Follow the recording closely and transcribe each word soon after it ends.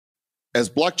As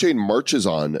blockchain marches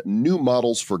on, new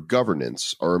models for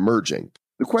governance are emerging.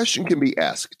 The question can be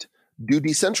asked, do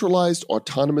decentralized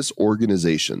autonomous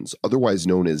organizations, otherwise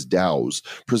known as DAOs,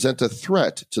 present a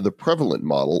threat to the prevalent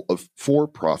model of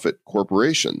for-profit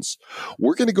corporations?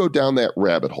 We're going to go down that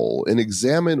rabbit hole and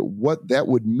examine what that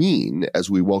would mean as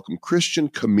we welcome Christian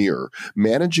Kamir,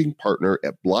 managing partner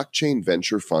at blockchain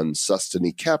venture fund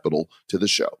Sustany Capital, to the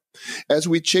show. As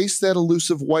we chase that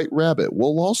elusive white rabbit,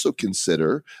 we'll also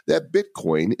consider that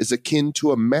Bitcoin is akin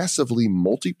to a massively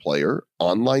multiplayer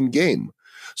online game.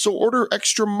 So order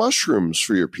extra mushrooms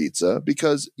for your pizza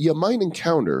because you might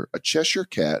encounter a Cheshire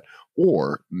Cat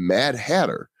or Mad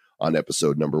Hatter on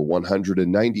episode number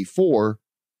 194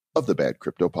 of the Bad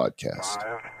Crypto Podcast.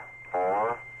 5,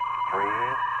 4, 3,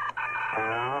 2,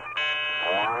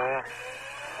 1,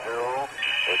 0,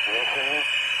 ignition.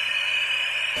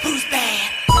 Who's bad?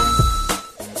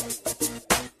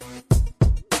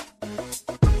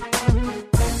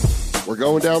 We're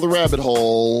going down the rabbit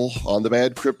hole on the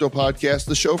Bad Crypto Podcast,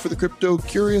 the show for the crypto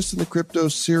curious and the crypto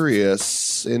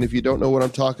serious. And if you don't know what I'm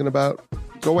talking about,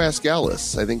 go ask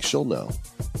Alice. I think she'll know.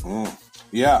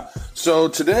 Yeah. So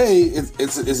today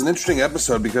it's an interesting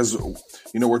episode because,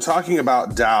 we're talking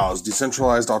about DAOs,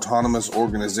 decentralized autonomous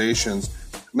organizations,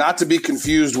 not to be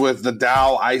confused with the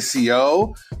DAO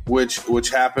ICO, which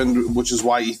happened, which is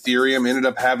why Ethereum ended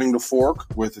up having to fork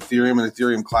with Ethereum and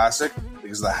Ethereum Classic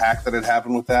because of the hack that had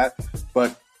happened with that.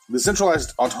 But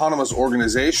decentralized autonomous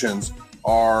organizations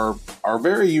are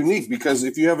very unique because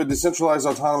if you have a decentralized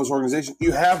autonomous organization,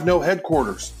 you have no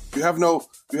headquarters, you have no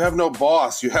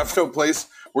boss, you have no place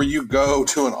where you go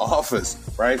to an office,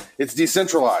 right? It's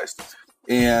decentralized,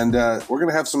 and we're going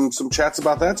to have some chats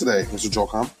about that today, Mr. Joel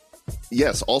Comm.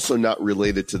 Yes, also not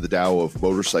related to the DAO of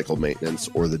motorcycle maintenance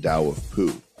or the DAO of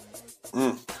poo.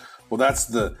 Well, that's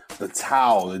the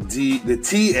TAO, the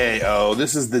TAO.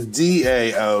 This is the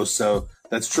DAO, so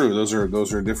that's true. Those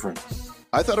are different.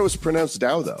 I thought it was pronounced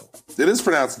DAO, though. It is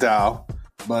pronounced DAO,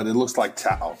 but it looks like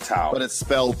Tao. But it's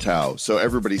spelled Tao, so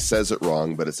everybody says it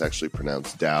wrong, but it's actually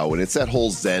pronounced DAO, and it's that whole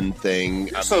Zen thing.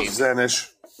 You're so Zenish.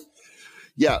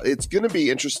 Yeah, it's going to be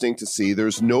interesting to see.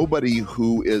 There's nobody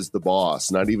who is the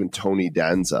boss, not even Tony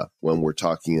Danza, when we're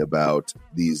talking about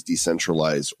these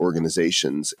decentralized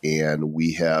organizations. And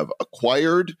we have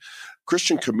acquired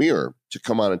Christian Kamir to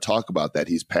come on and talk about that.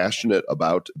 He's passionate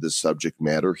about this subject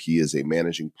matter. He is a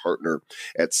managing partner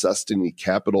at Sustany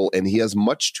Capital, and he has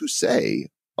much to say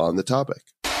on the topic.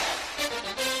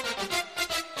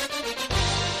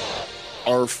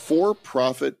 Are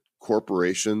for-profit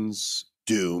corporations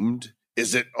doomed?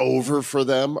 Is it over for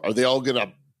them? Are they all going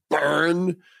to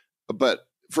burn? But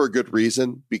for a good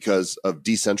reason, because of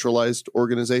decentralized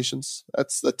organizations.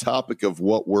 That's the topic of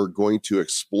what we're going to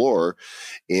explore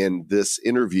in this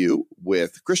interview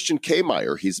with Christian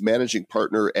Kamir. He's managing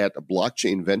partner at a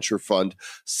blockchain venture fund,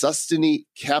 Sustany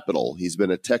Capital. He's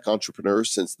been a tech entrepreneur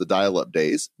since the dial-up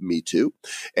days, me too,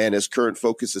 and his current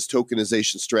focus is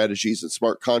tokenization strategies and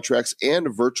smart contracts and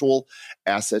virtual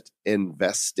asset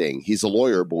investing. He's a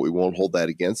lawyer, but we won't hold that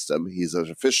against him. He's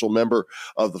an official member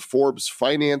of the Forbes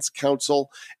Finance Council,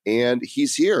 and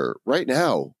he's here right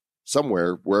now,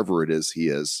 somewhere, wherever it is he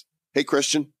is. Hey,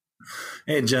 Christian.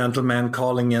 Hey, gentleman,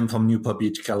 calling in from Newport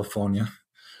Beach, California.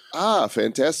 Ah,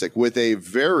 fantastic. With a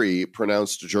very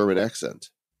pronounced German accent.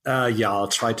 Yeah, I'll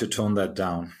try to tone that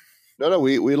down. No,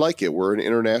 we like it. We're an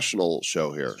international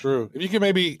show here. It's true. If you could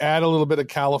maybe add a little bit of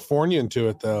Californian to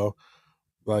it, though,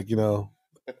 like,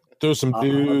 throw some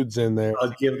dudes in there.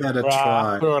 I'll give that a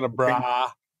try. Throw in a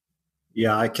bra.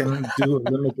 Yeah, I can do a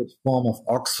limited form of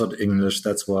Oxford English.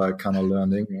 That's why I kind of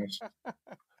learned English.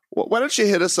 Well, why don't you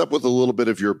hit us up with a little bit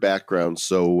of your background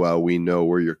so we know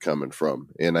where you're coming from?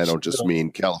 And I don't just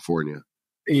mean California.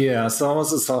 Yeah, so I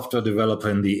was a software developer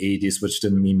in the 80s, which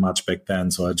didn't mean much back then.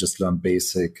 So I just learned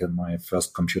BASIC, and my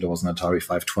first computer was an Atari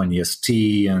 520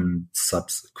 ST and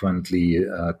subsequently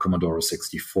Commodore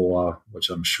 64, which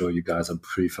I'm sure you guys are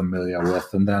pretty familiar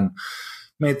with. And then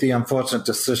made the unfortunate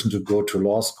decision to go to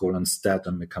law school instead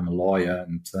and become a lawyer,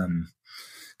 and then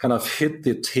kind of hit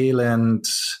the tail end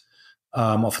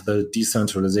of the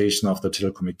decentralization of the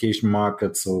telecommunication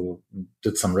market. So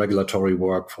did some regulatory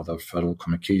work for the Federal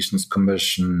Communications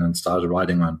Commission and started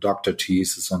writing my doctor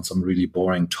thesis on some really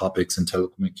boring topics in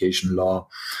telecommunication law,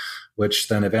 which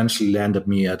then eventually landed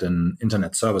me at an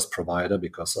internet service provider,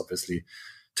 because obviously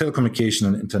telecommunication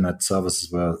and internet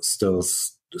services were still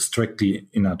strictly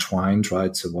intertwined,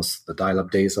 right? So it was the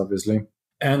dial-up days, obviously.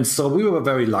 And so we were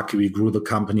very lucky. We grew the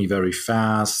company very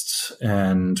fast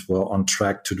and were on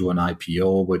track to do an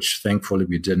IPO, which thankfully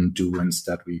we didn't do.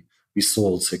 Instead, we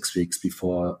sold 6 weeks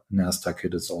before NASDAQ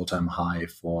hit its all-time high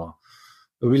for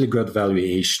a really good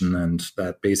valuation, and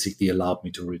that basically allowed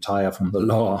me to retire from the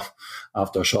law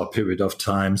after a short period of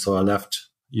time. So I left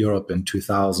Europe in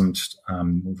 2000,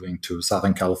 moving to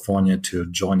Southern California to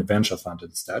join a venture fund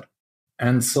instead.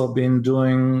 And so been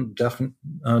doing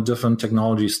different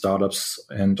technology startups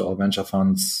and or venture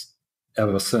funds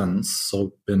ever since.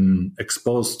 So been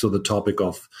exposed to the topic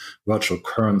of virtual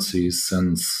currencies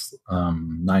since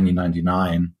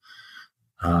 1999.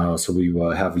 So we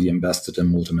were heavily invested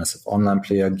in multi-massive online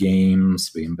player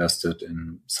games. We invested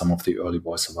in some of the early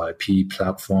voice over IP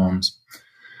platforms.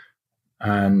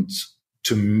 And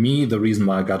to me, the reason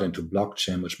why I got into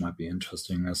blockchain, which might be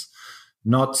interesting, is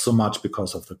not so much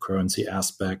because of the currency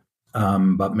aspect,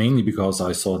 but mainly because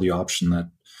I saw the option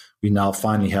that we now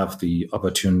finally have the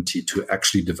opportunity to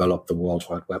actually develop the World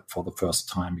Wide Web for the first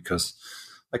time, because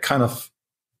I kind of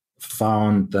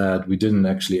found that we didn't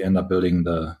actually end up building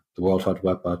the World Wide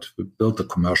Web, but we built the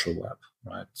commercial web,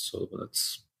 right? So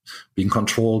that's being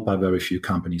controlled by very few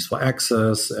companies for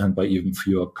access and by even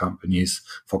fewer companies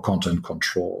for content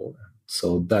control.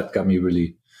 So that got me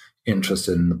really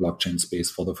interested in the blockchain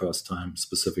space for the first time,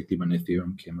 specifically when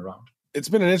Ethereum came around. It's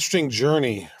been an interesting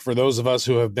journey for those of us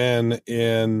who have been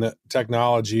in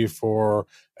technology for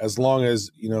as long as,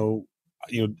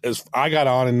 as I got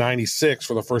on in 96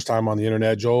 for the first time on the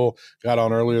internet. Joel got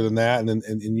on earlier than that.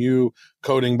 And you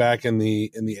coding back in the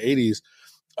 80s,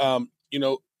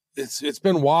 it's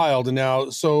been wild. And now,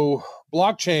 so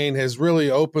blockchain has really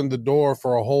opened the door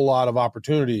for a whole lot of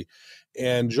opportunity.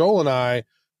 And Joel and I,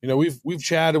 we've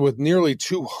chatted with nearly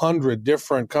 200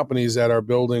 different companies that are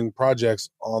building projects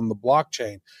on the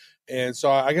blockchain. And so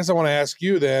I guess I want to ask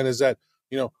you then is that,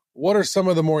 what are some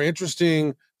of the more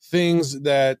interesting things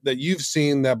that you've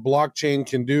seen that blockchain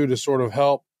can do to sort of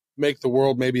help make the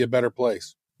world maybe a better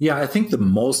place? Yeah, I think the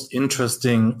most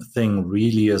interesting thing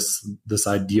really is this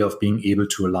idea of being able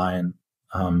to align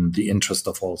the interest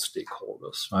of all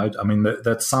stakeholders, right? I mean,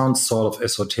 that sounds sort of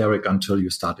esoteric until you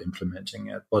start implementing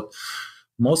it. But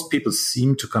most people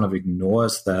seem to kind of ignore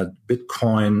is that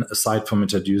Bitcoin, aside from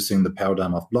introducing the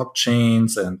paradigm of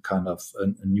blockchains and kind of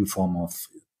a new form of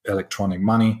electronic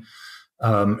money,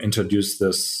 introduced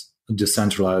this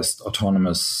decentralized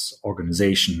autonomous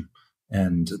organization.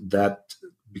 And that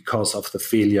because of the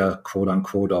failure, quote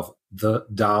unquote, of the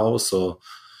DAO, so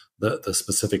the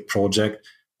specific project,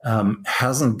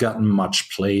 hasn't gotten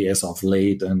much play as of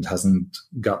late and hasn't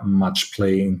gotten much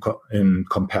play in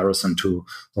comparison to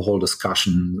the whole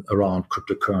discussion around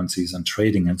cryptocurrencies and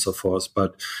trading and so forth.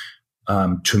 But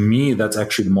to me, that's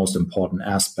actually the most important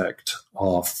aspect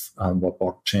of what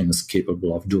blockchain is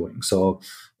capable of doing. So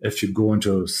if you go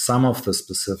into some of the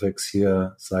specifics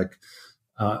here, it's like,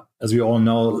 as we all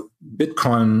know,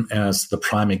 Bitcoin as the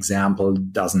prime example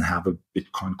doesn't have a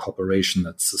Bitcoin corporation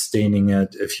that's sustaining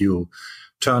it. If you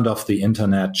turned off the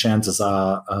internet, chances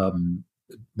are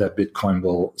that Bitcoin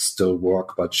will still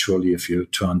work. But surely if you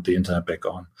turned the internet back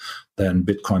on, then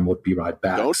Bitcoin would be right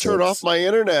back. Don't turn off my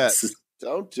internet.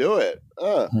 Don't do it.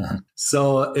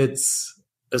 So it's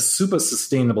a super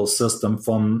sustainable system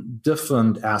from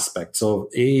different aspects. So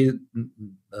the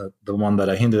one that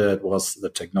I hinted at was the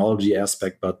technology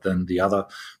aspect, but then the other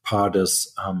part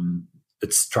is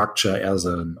its structure as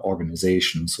an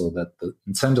organization, so that the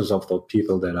incentives of the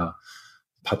people that are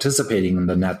participating in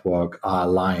the network are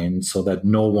aligned, so that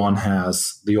no one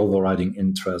has the overriding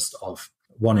interest of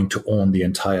wanting to own the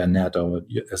entire net, or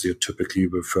as you typically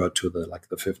refer to the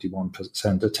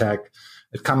 51% attack.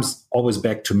 It comes always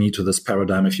back to me to this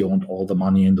paradigm: if you owned all the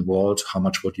money in the world, how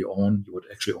much would you own? You would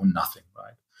actually own nothing,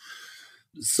 right?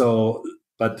 So,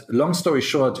 but long story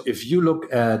short, if you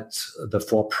look at the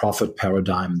for-profit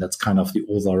paradigm, that's kind of the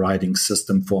overriding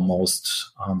system for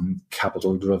most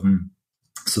capital-driven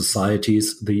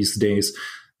societies these days.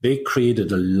 They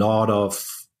created a lot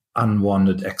of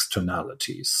unwanted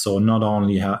externalities. So not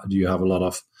only do you have a lot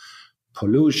of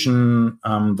pollution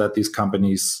that these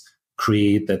companies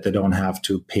create that they don't have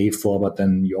to pay for, but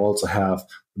then you also have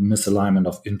misalignment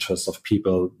of interests of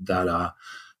people that are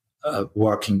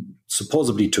working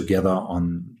supposedly together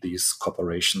on these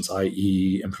corporations,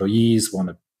 i.e. employees want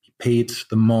to be paid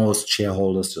the most,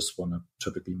 shareholders just want to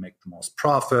typically make the most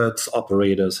profits,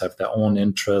 operators have their own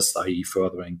interests, i.e.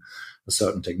 furthering a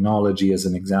certain technology as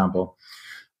an example.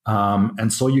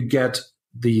 And so you get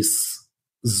these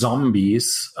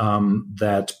zombies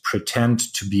that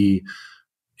pretend to be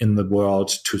in the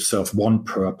world to serve one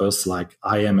purpose, like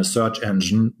I am a search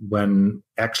engine, when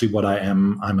actually what I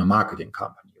am, I'm a marketing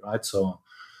company, right? So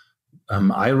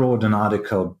I wrote an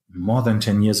article more than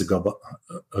 10 years ago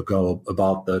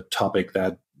about the topic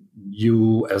that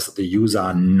you as the user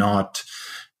are not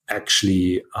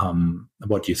actually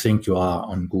what you think you are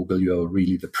on Google. You're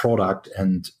really the product.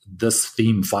 And this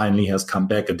theme finally has come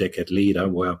back a decade later,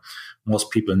 where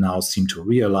most people now seem to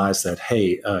realize that,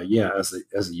 hey, as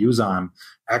a user, I'm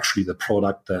actually the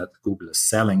product that Google is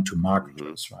selling to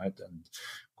marketers, right? And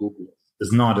Google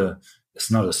is not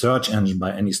a search engine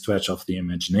by any stretch of the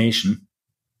imagination.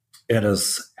 It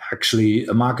is actually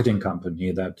a marketing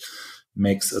company that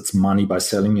makes its money by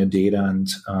selling your data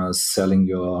and selling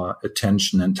your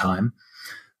attention and time.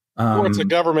 Or it's a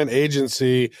government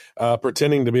agency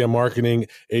pretending to be a marketing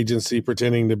agency,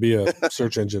 pretending to be a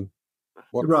search engine.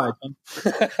 Right.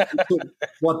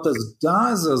 What this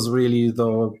does is really,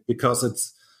 though, because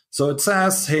it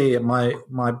says, hey, my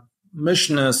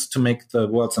mission is to make the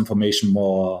world's information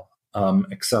more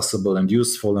accessible and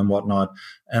useful and whatnot.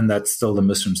 And that's still the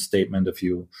mission statement if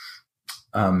you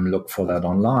look for that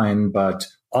online. But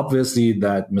obviously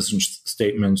that mission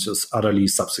statement is utterly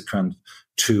subsequent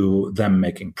to them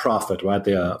making profit, right?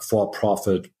 They are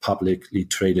for-profit, publicly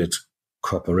traded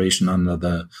corporation under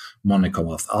the moniker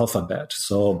of Alphabet.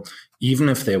 So even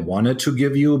if they wanted to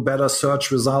give you a better search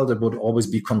result, it would always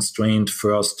be constrained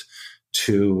first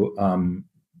to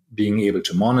being able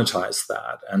to monetize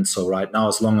that. And so right now,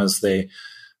 as long as they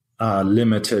are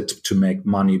limited to make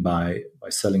money by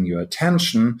selling your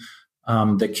attention,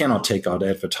 they cannot take out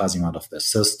advertising out of their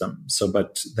system. So,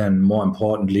 but then more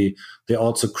importantly, they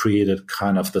also created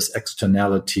kind of this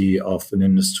externality of an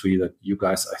industry that you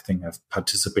guys, I think, have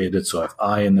participated. So have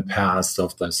I in the past,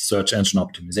 of the search engine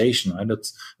optimization, right?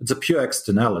 It's a pure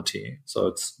externality. So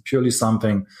it's purely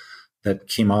something that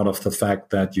came out of the fact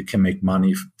that you can make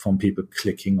money from people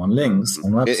clicking on links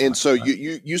on websites. And so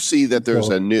you see that there's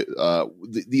a new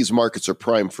these markets are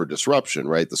primed for disruption,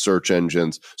 right? The search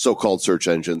engines, so-called search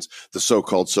engines, the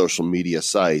so-called social media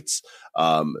sites,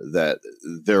 that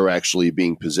they're actually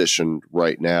being positioned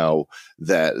right now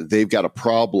that they've got a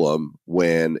problem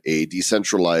when a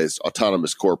decentralized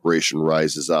autonomous corporation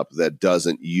rises up that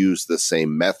doesn't use the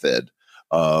same method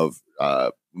of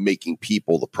making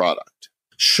people the product.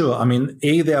 Sure. I mean,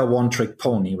 they're one-trick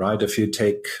pony, right? If you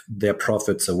take their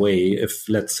profits away, if,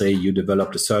 let's say, you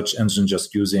developed a search engine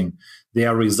just using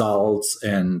their results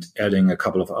and adding a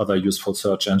couple of other useful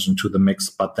search engines to the mix,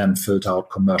 but then filter out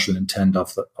commercial intent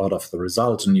out of the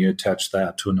result, and you attach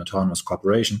that to an autonomous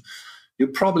corporation, you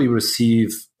probably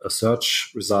receive a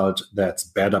search result that's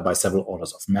better by several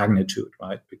orders of magnitude,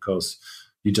 right? Because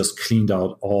you just cleaned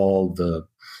out all the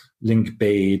link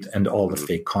bait and all the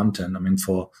fake content. I mean,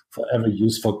 for every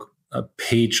useful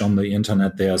page on the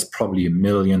internet, there's probably 1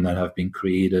 million that have been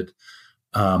created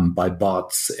by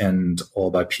bots and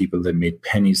or by people that made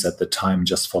pennies at the time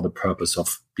just for the purpose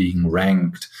of being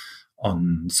ranked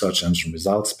on search engine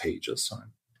results pages.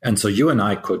 And so you and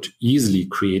I could easily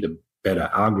create a better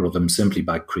algorithm simply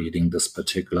by creating this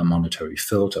particular monetary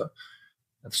filter.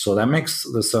 So that makes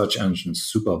the search engine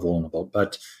super vulnerable.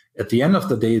 But at the end of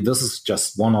the day, this is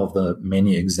just one of the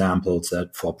many examples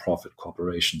that for-profit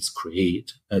corporations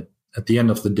create. At the end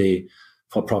of the day,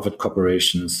 for-profit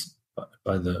corporations,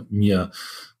 by the mere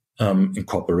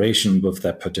incorporation with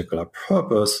that particular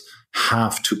purpose,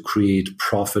 have to create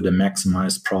profit and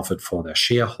maximize profit for their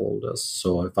shareholders.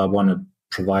 So if I want to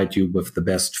provide you with the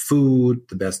best food,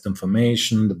 the best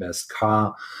information, the best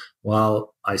car,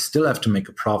 well, I still have to make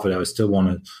a profit. I still want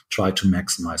to try to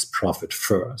maximize profit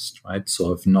first, right?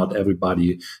 So if not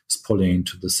everybody is pulling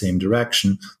into the same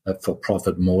direction, that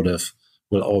for-profit motive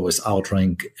will always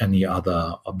outrank any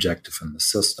other objective in the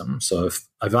system. So if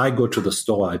I go to the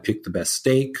store, I pick the best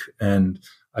steak and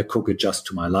I cook it just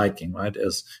to my liking, right?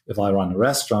 As if I run a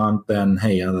restaurant, then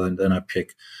then I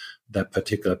pick that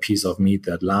particular piece of meat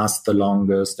that lasts the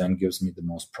longest and gives me the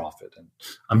most profit. And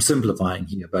I'm simplifying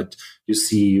here, but you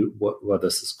see where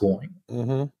this is going.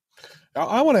 Mm-hmm.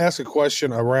 I want to ask a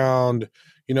question around,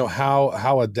 how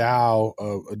a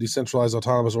DAO, a decentralized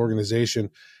autonomous organization,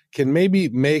 can maybe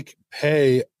make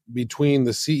pay between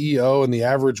the CEO and the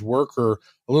average worker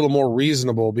a little more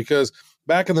reasonable. Because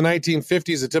back in the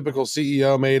 1950s, a typical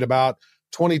CEO made about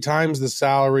 20 times the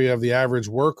salary of the average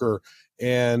worker.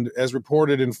 And as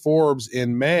reported in Forbes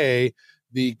in May,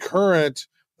 the current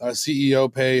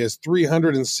CEO pay is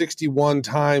 361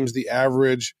 times the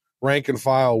average rank and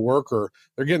file worker.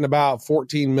 They're getting about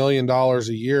 $14 million a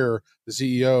year, the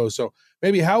CEO. So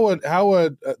maybe how would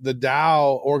the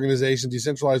DAO organization,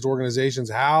 decentralized organizations,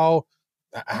 how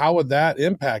would that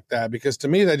impact that? Because to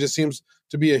me, that just seems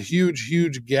to be a huge,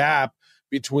 huge gap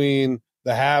between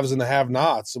the haves and the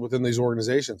have-nots within these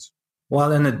organizations.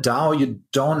 Well, in a DAO, you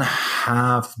don't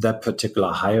have that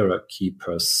particular hierarchy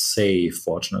per se,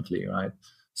 fortunately, right?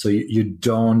 So you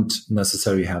don't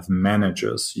necessarily have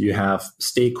managers. You have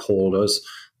stakeholders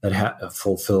that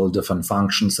fulfill different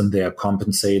functions, and they are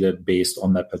compensated based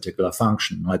on that particular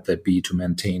function. Might that be to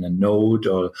maintain a node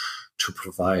or to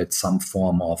provide some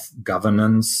form of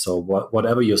governance? So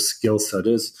whatever your skill set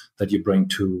is that you bring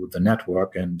to the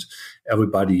network, and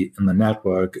everybody in the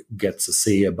network gets a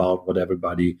say about what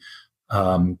everybody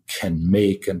can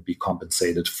make and be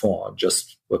compensated for.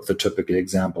 Just with the typical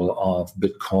example of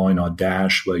Bitcoin or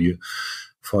Dash, where you,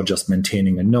 for just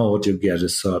maintaining a node, you get a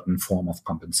certain form of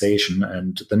compensation,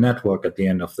 and the network at the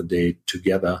end of the day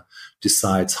together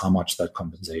decides how much that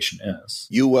compensation is.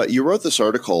 You wrote this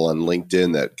article on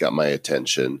LinkedIn that got my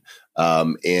attention,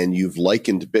 and you've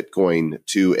likened Bitcoin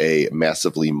to a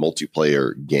massively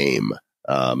multiplayer game.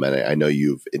 And I know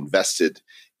you've invested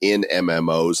in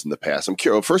MMOs in the past. I'm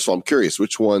curious. First of all, I'm curious,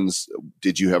 which ones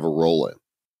did you have a role in?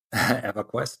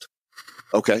 EverQuest.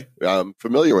 Okay, I'm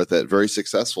familiar with it. Very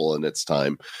successful in its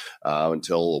time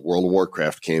until World of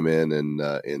Warcraft came in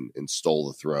and stole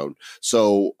the throne.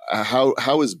 So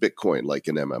how is Bitcoin like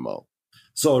an MMO?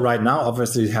 So right now,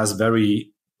 obviously, it has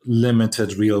very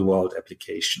limited real world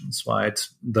applications, right?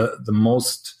 The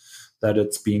most that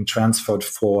it's being transferred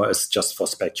for is just for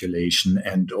speculation,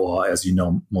 and or, as you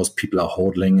know, most people are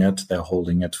holding it. They're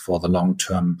holding it for the long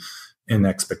term in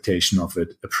expectation of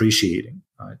it appreciating,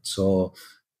 right? So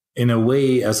in a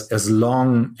way, as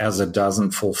long as it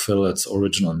doesn't fulfill its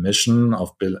original mission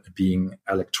of being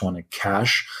electronic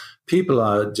cash, people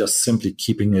are just simply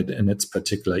keeping it in its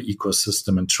particular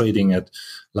ecosystem and trading it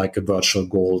like a virtual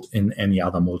gold in any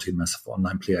other multi-massive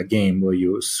online player game, where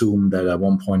you assume that at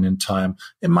one point in time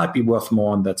it might be worth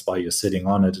more, and that's why you're sitting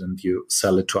on it and you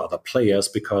sell it to other players,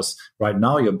 because right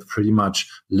now you're pretty much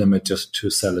limited to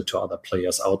sell it to other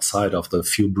players outside of the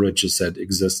few bridges that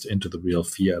exist into the real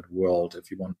fiat world,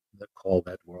 if you want to call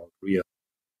that world real.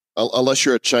 Unless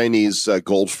you're a Chinese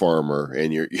gold farmer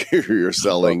and you're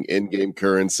selling in-game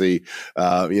currency,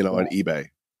 on eBay.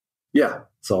 Yeah,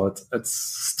 so it's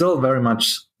still very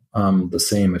much the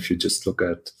same if you just look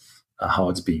at how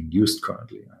it's being used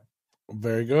currently.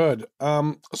 Very good.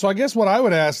 So I guess what I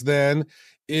would ask then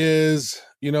is,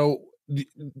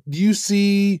 do you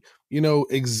see,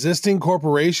 existing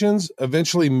corporations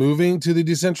eventually moving to the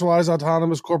decentralized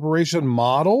autonomous corporation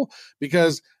model?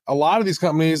 Because a lot of these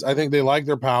companies, I think they like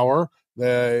their power.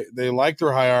 They like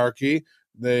their hierarchy.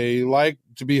 They like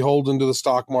to be holden to the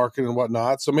stock market and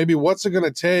whatnot. So maybe what's it going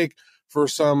to take for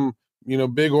some,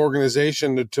 big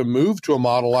organization to move to a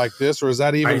model like this, or is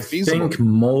that even feasible? I think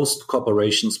most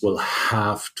corporations will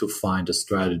have to find a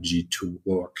strategy to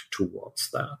work towards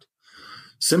that.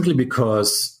 Simply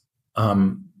because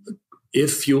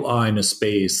if you are in a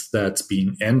space that's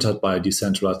being entered by a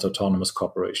decentralized autonomous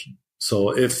corporation,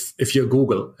 so if you're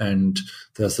Google and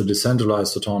there's a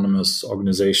decentralized autonomous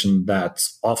organization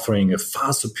that's offering a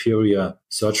far superior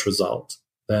search result,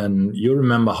 then you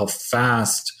remember how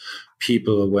fast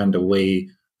people went away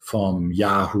from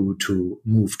Yahoo to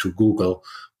move to Google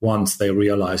once they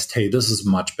realized, hey, this is a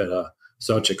much better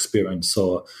search experience.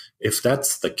 So if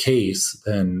that's the case,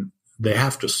 then they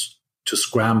have to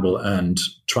scramble and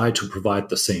try to provide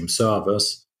the same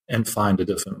service and find a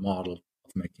different model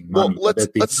of making money. Well,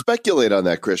 let's speculate on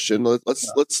that, Christian.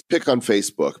 Let's pick on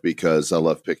Facebook, because I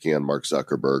love picking on Mark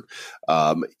Zuckerberg.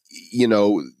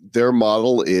 Their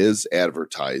model is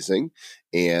advertising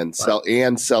and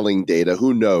selling data.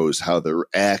 Who knows how they're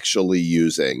actually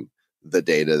using the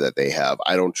data that they have?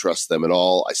 I don't trust them at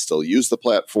all. I still use the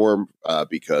platform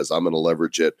because I'm going to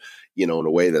leverage it, in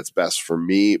a way that's best for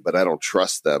me, but I don't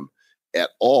trust them at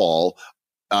all.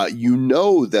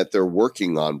 That they're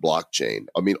working on blockchain.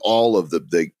 I mean, all of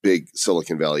the big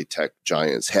Silicon Valley tech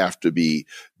giants have to be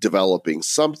developing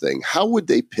something. How would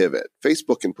they pivot?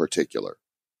 Facebook in particular.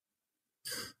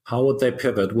 How would they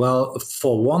pivot? Well,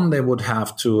 for one, they would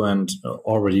have to, and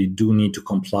already do need to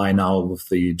comply now with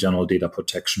the general data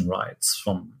protection rights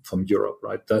from Europe,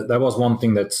 right? That was one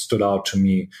thing that stood out to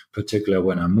me, particularly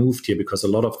when I moved here, because a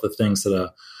lot of the things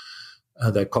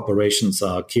that corporations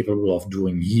are capable of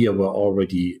doing here were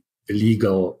already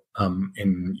illegal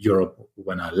in Europe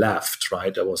when I left,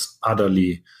 right? I was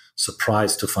utterly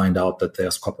surprised to find out that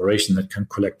there's corporation that can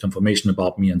collect information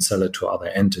about me and sell it to other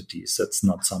entities. That's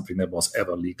not something that was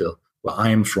ever legal where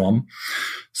I'm from.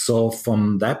 So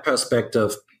from that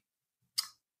perspective,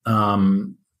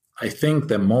 I think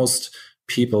that most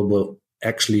people will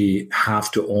actually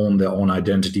have to own their own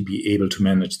identity, be able to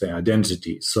manage their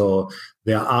identity. So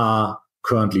there are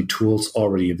currently tools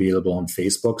already available on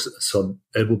Facebook. So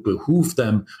it would behoove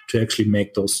them to actually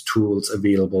make those tools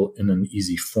available in an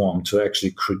easy form, to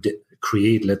actually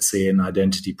create, let's say, an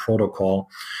identity protocol,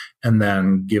 and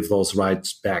then give those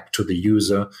rights back to the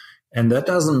user And that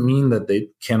doesn't mean that they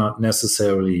cannot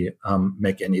necessarily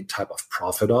make any type of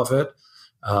profit of it,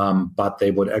 but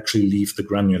they would actually leave the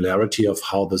granularity of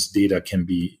how this data can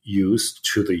be used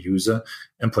to the user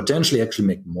and potentially actually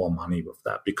make more money with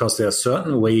that, because there are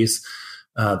certain ways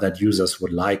that users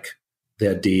would like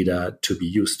their data to be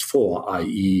used for,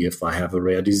 i.e. if I have a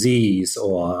rare disease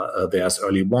or there's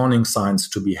early warning signs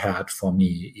to be had for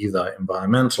me, either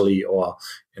environmentally or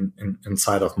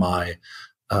inside of my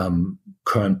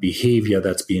current behavior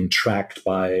that's being tracked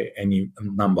by any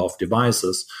number of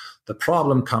devices. The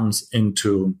problem comes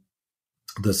into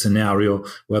the scenario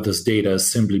where this data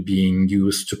is simply being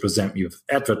used to present me with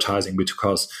advertising,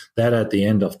 because that at the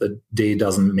end of the day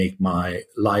doesn't make my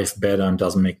life better and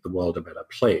doesn't make the world a better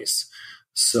place.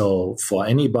 So for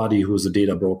anybody who's a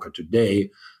data broker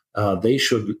today, they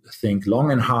should think long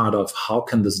and hard of how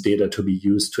can this data to be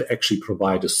used to actually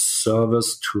provide a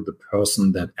service to the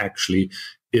person that actually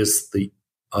is the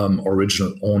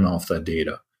original owner of that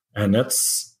data. And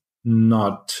that's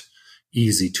not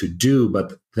easy to do.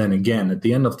 But then again, at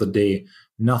the end of the day,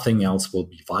 nothing else will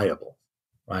be viable,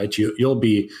 right? You'll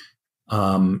be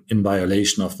in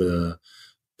violation of the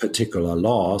particular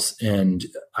laws. And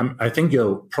I think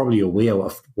you're probably aware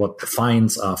of what the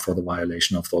fines are for the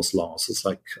violation of those laws. It's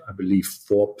like, I believe,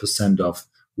 4% of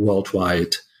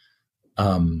worldwide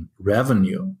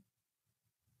revenue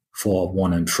for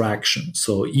one infraction.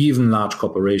 So even large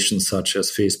corporations such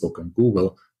as Facebook and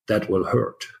Google, that will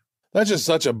hurt. That's just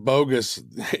such a bogus,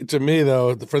 to me,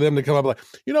 though, for them to come up like,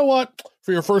 you know what,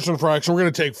 for your first infraction, we're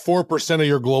going to take 4% of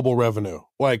your global revenue.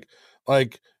 Like,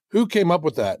 who came up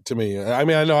with that? To me, I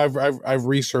mean, I know I've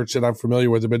researched it, I'm familiar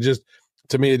with it, but just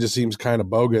to me, it just seems kind of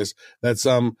bogus that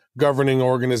some governing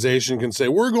organization can say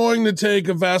we're going to take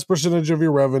a vast percentage of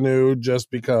your revenue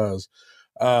just because.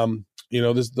 The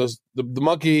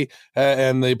monkey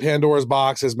and the Pandora's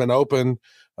box has been open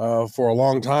for a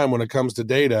long time when it comes to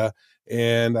data,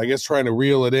 and I guess trying to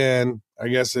reel it in, I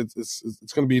guess it's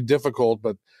going to be difficult,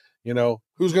 but.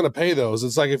 Who's going to pay those?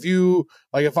 It's like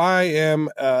if I am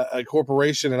a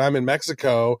corporation and I'm in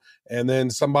Mexico and then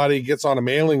somebody gets on a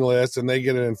mailing list and they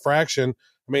get an infraction,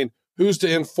 I mean, who's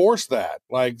to enforce that?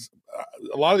 Like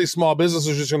a lot of these small businesses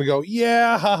are just going to go,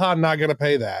 yeah, haha, not going to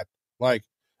pay that. Like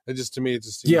it just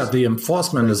seems. Yeah, the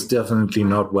enforcement is definitely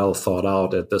not well thought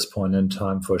out at this point in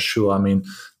time, for sure. I mean,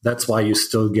 that's why you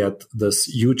still get this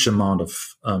huge amount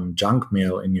of junk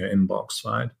mail in your inbox,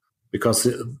 right? Because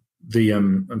the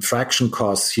infraction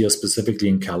costs here, specifically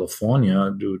in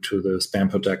California, due to the Spam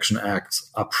Protection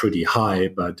Acts, are pretty high.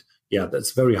 But yeah,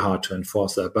 that's very hard to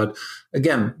enforce that. But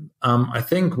again, I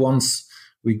think once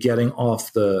we're getting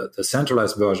off the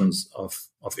centralized versions of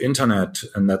internet,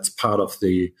 and that's part of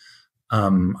the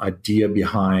idea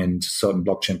behind certain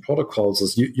blockchain protocols,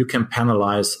 is you can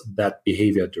penalize that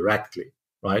behavior directly,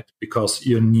 right? Because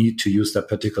you need to use that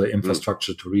particular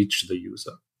infrastructure to reach the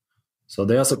user. So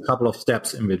there's a couple of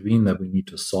steps in between that we need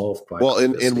to solve. Well,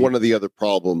 and one of the other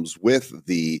problems with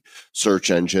the search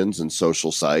engines and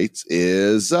social sites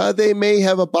is they may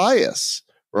have a bias,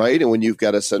 right? And when you've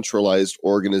got a centralized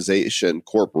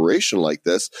corporation like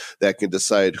this that can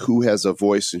decide who has a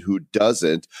voice and who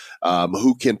doesn't,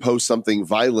 who can post something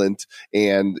violent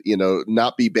and,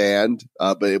 not be banned,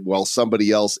 but while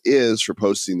somebody else is for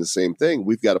posting the same thing,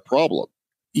 we've got a problem.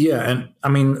 Yeah, and I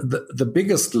mean, the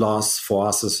biggest loss for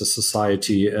us as a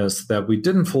society is that we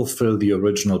didn't fulfill the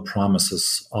original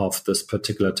promises of this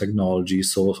particular technology.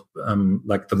 So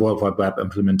like the World Wide Web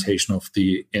implementation of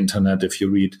the internet, if you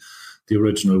read the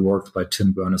original work by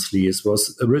Tim Berners-Lee, it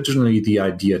was originally the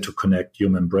idea to connect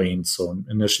human brains. So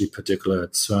initially, particularly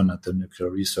at CERN, at the Nuclear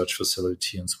Research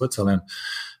Facility in Switzerland,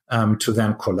 to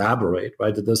then collaborate,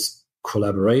 right? This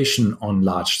collaboration on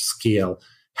large scale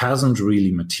hasn't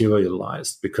really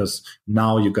materialized, because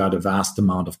now you got a vast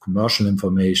amount of commercial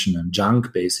information and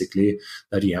junk, basically,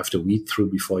 that you have to weed through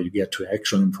before you get to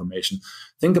actual information.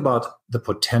 Think about the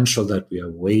potential that we are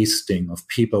wasting of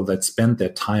people that spend their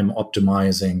time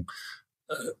optimizing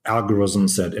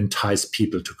algorithms that entice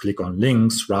people to click on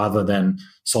links rather than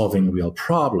solving real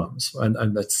problems.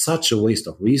 And that's such a waste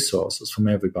of resources from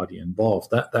everybody involved.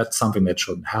 That's something that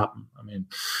shouldn't happen. I mean,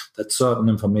 that certain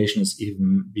information is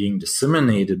even being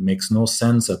disseminated makes no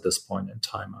sense at this point in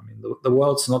time. I mean, the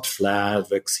world's not flat,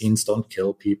 vaccines don't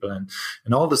kill people,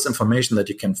 and all this information that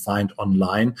you can find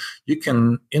online, you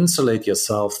can insulate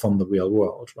yourself from the real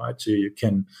world, right? So you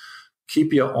can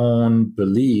keep your own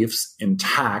beliefs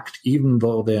intact, even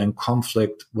though they're in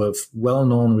conflict with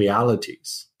well-known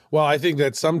realities. Well, I think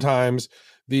that sometimes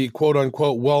the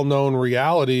quote-unquote well-known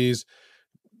realities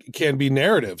can be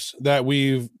narratives that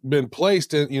we've been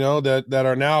placed in, that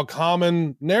are now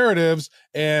common narratives,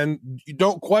 and you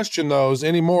don't question those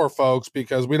anymore, folks,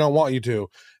 because we don't want you to.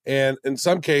 And in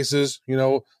some cases,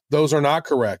 those are not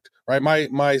correct, right?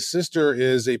 My sister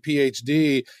is a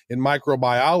PhD in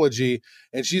microbiology,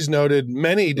 and she's noted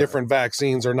many different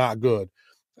vaccines are not good.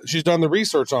 She's done the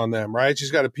research on them, right?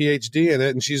 She's got a PhD in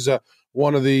it, and she's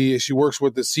she works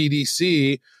with the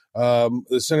CDC,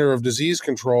 the Center of Disease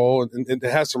Control, and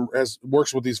it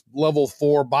works with these level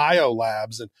 4 bio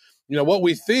labs. And, what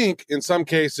we think in some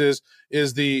cases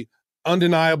is the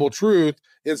undeniable truth,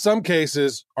 in some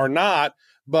cases are not,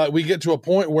 but we get to a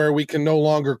point where we can no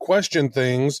longer question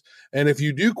things. And if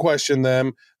you do question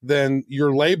them, then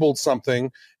you're labeled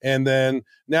something. And then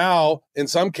now, in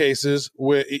some cases,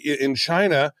 in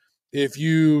China, if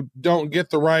you don't get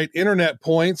the right internet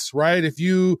points, right, if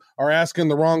you are asking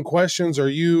the wrong questions or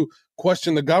you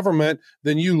question the government,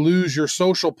 then you lose your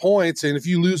social points. And if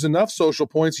you lose enough social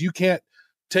points, you can't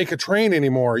take a train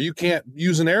anymore. You can't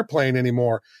use an airplane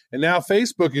anymore. And now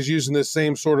Facebook is using this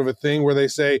same sort of a thing where they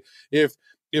say, if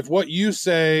what you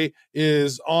say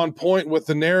is on point with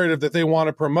the narrative that they want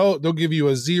to promote, they'll give you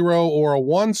a 0 or a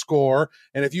 1 score.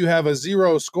 And if you have a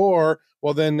 0 score,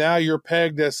 well, then now you're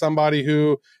pegged as somebody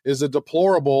who is a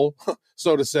deplorable,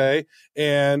 so to say,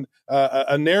 and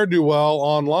a ne'er-do-well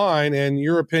online, and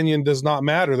your opinion does not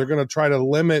matter. They're going to try to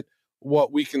limit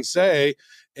what we can say.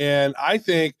 And I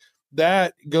think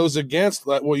that goes against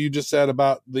what you just said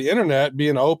about the internet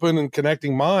being open and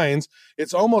connecting minds.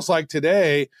 It's almost like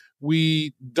today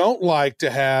we don't like to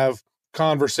have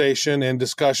conversation and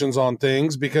discussions on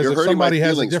things because if somebody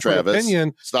has a different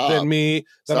opinion than me,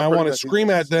 then I want to scream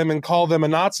at them and call them a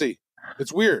Nazi.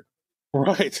 It's weird.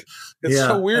 Right. It's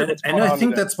so weird. And I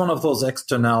think that's one of those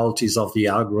externalities of the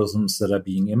algorithms that are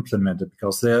being implemented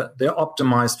because they're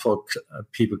optimized for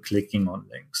people clicking on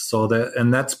links. So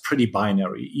and that's pretty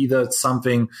binary. Either it's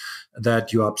something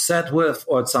that you're upset with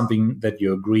or it's something that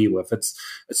you agree with.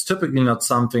 It's typically not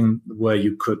something where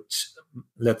you could,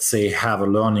 let's say, have a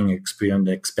learning experience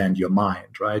to expand your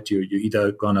mind, right? You're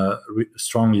either going to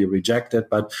strongly reject it,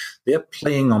 but they're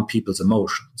playing on people's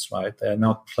emotions, right? They're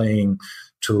not playing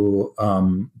to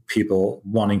people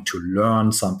wanting to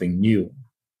learn something new.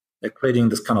 They're creating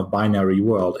this kind of binary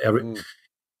world.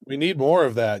 We need more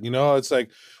of that. It's like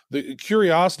the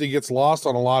curiosity gets lost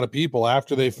on a lot of people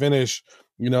after they finish,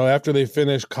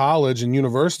 college and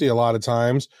university. A lot of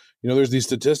times, there's these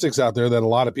statistics out there that a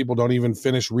lot of people don't even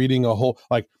finish reading a whole,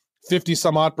 like 50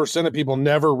 some odd % of people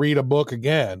never read a book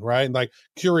again, right? And like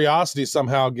curiosity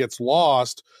somehow gets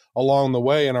lost along the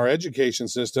way in our education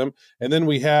system. And then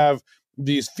we have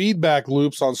these feedback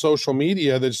loops on social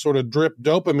media that sort of drip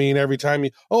dopamine every time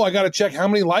I got to check how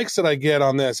many likes did I get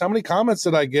on this? How many comments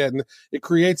did I get? And it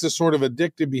creates a sort of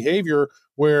addictive behavior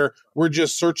where we're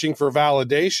just searching for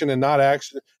validation and not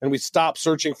actually, and we stop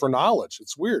searching for knowledge.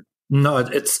 It's weird. No,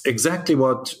 it's exactly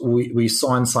what we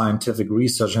saw in scientific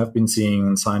research, have been seeing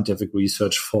in scientific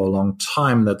research for a long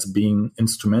time that's being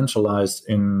instrumentalized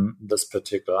in this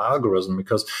particular algorithm.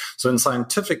 Because so in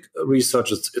scientific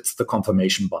research, it's the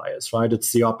confirmation bias, right?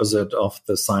 It's the opposite of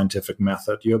the scientific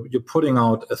method. You're putting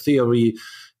out a theory,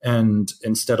 and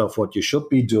instead of what you should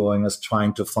be doing is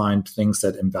trying to find things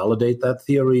that invalidate that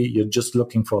theory, you're just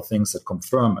looking for things that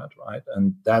confirm it, right?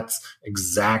 And that's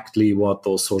exactly what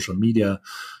those social media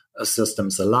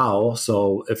systems allow.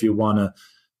 So if you want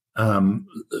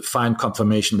to find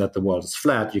confirmation that the world is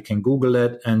flat, you can Google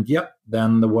it and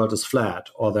then the world is flat,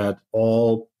 or that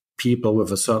all people with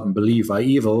a certain belief are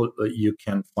evil. You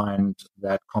can find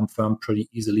that confirmed pretty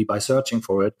easily by searching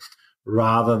for it,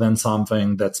 rather than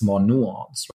something that's more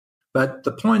nuanced. But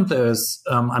the point is,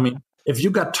 if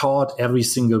you got taught every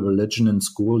single religion in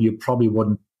school, you probably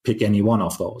wouldn't pick any one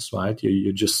of those, right?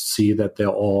 You just see that they're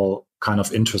all kind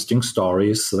of interesting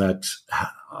stories that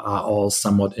are all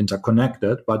somewhat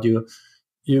interconnected, but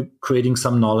you're creating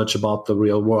some knowledge about the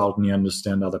real world and you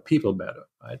understand other people better,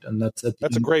 right? And that's it.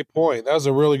 That's a great point. That was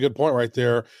a really good point right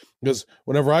there, because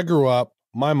whenever I grew up,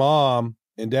 my mom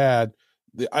and dad,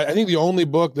 I think the only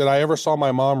book that I ever saw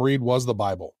my mom read was the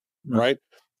Bible, right?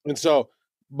 And so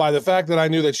by the fact that I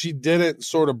knew that she didn't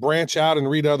sort of branch out and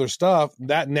read other stuff,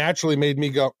 that naturally made me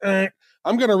go,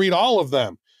 I'm going to read all of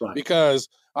them, right? Because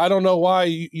I don't know why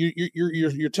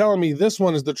you're telling me this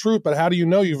one is the truth, but how do you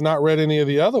know you've not read any of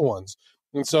the other ones?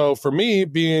 And so for me,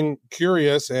 being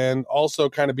curious and also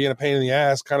kind of being a pain in the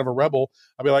ass, kind of a rebel,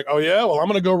 I'd be like, oh yeah, well, I'm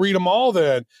going to go read them all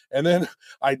then. And then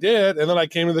I did. And then I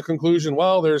came to the conclusion,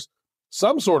 well, there's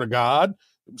some sort of God.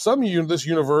 this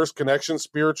universe connection,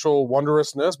 spiritual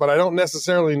wondrousness, but I don't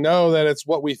necessarily know that it's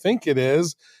what we think it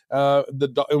is.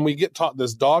 And we get taught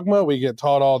this dogma, we get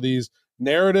taught all these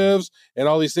narratives and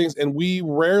all these things, and we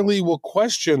rarely will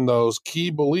question those key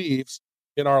beliefs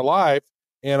in our life.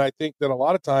 And I think that a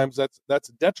lot of times that's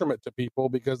a detriment to people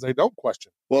because they don't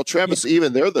question. Well, Travis,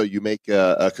 even there, though, you make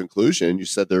a conclusion. You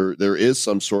said there is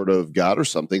some sort of God or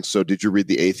something. So did you read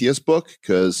the atheist book?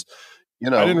 Because, I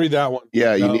didn't read that one.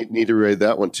 Yeah, no. You need to read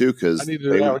that one, too. Because I need to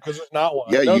read that one because there's not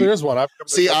one. Yeah, there is one.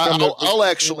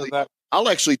 I'll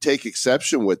actually take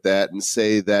exception with that and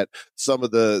say that some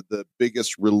of the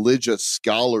biggest religious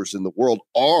scholars in the world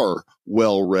are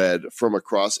well-read from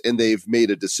across, and they've made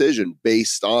a decision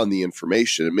based on the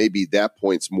information. And maybe that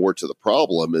points more to the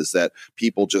problem is that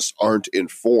people just aren't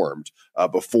informed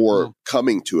before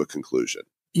coming to a conclusion.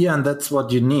 Yeah, and that's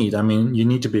what you need. I mean, you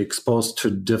need to be exposed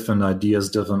to different ideas,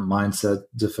 different mindset,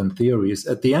 different theories.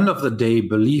 At the end of the day,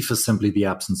 belief is simply the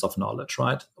absence of knowledge,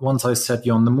 right? Once I set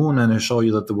you on the moon and I show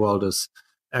you that the world is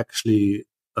actually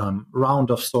round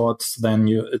of sorts, then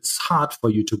it's hard for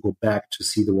you to go back to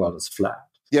see the world as flat.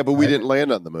 Yeah, but we didn't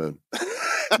land on the moon.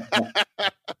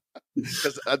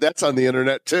 Because that's on the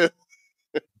internet too.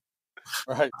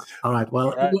 Right. All right.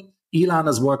 Well, Elon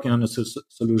is working on a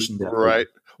solution there. Right.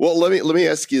 Well, let me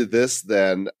ask you this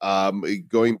then.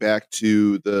 Going back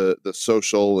to the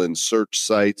social and search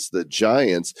sites, the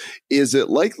giants, is it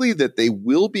likely that they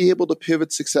will be able to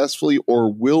pivot successfully,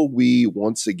 or will we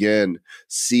once again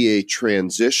see a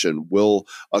transition? Will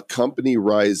a company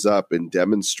rise up and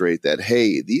demonstrate that,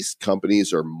 hey, these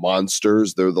companies are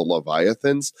monsters, they're the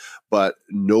Leviathans, but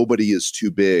nobody is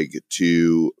too big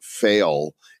to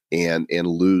fail and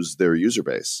lose their user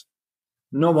base?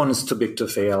 No one is too big to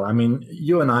fail. I mean,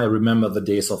 you and I remember the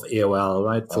days of AOL,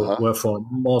 right? Where for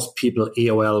most people,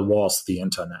 AOL was the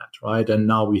internet, right? And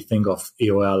now we think of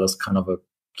AOL as kind of a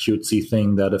cutesy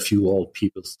thing that a few old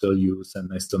people still use, and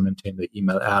they still maintain their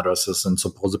email addresses, and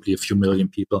supposedly a few million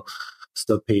people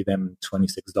still pay them $26.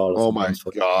 Oh my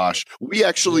gosh. We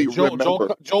actually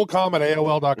remember. Joel Com at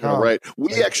AOL.com. Right.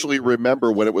 We actually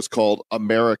remember when it was called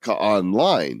America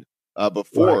Online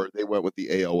before they went with the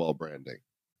AOL branding.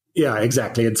 Yeah,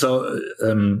 exactly. And so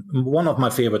one of my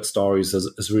favorite stories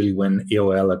is really when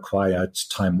AOL acquired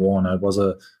Time Warner. It was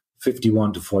a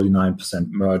 51 to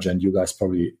 49% merger, and you guys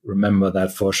probably remember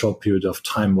that for a short period of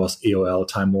time was AOL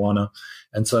Time Warner.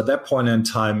 And so at that point in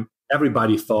time,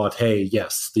 everybody thought, hey,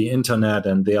 yes, the internet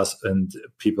and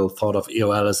people thought of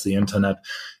AOL as the internet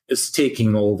is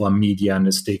taking over media and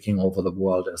is taking over the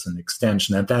world as an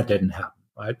extension. And that didn't happen,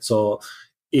 right? So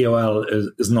AOL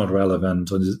is not relevant,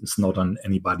 or it's not on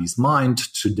anybody's mind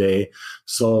today.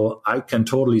 So I can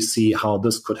totally see how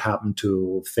this could happen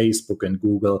to Facebook and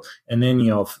Google and any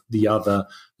of the other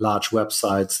large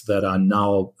websites that are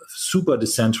now super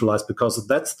decentralized, because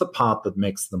that's the part that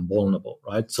makes them vulnerable,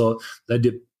 right? So they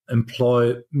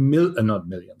employ not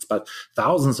millions, but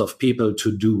thousands of people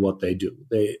to do what they do.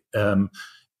 They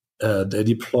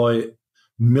deploy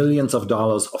millions of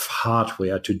dollars of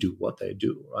hardware to do what they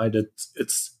do, right?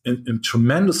 It's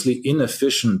tremendously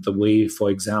inefficient the way, for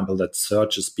example, that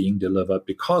search is being delivered,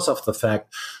 because of the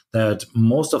fact that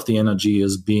most of the energy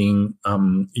is being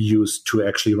used to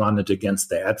actually run it against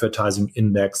the advertising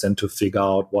index and to figure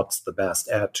out what's the best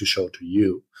ad to show to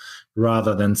you,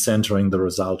 rather than centering the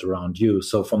result around you.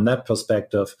 So from that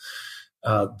perspective,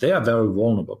 they are very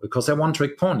vulnerable because they're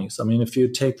one-trick ponies. I mean, if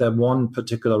you take that one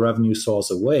particular revenue source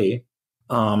away,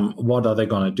 what are they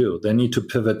going to do? They need to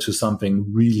pivot to something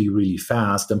really, really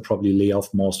fast and probably lay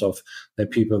off most of the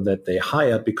people that they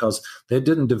hired, because they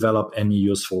didn't develop any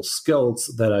useful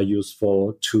skills that are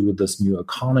useful to this new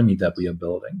economy that we are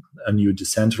building, a new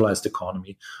decentralized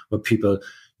economy where people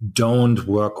don't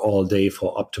work all day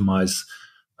for optimized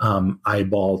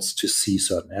eyeballs to see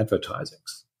certain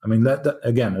advertisings. I mean, that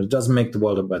again, it doesn't make the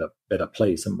world a better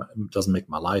place, and it doesn't make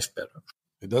my life better.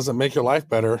 It doesn't make your life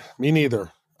better. Me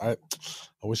neither. I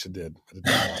wish it did.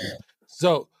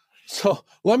 So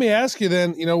let me ask you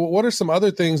then, what are some other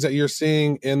things that you're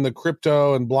seeing in the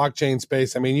crypto and blockchain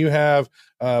space? I mean, you have,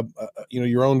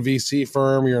 your own VC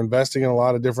firm, you're investing in a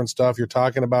lot of different stuff. You're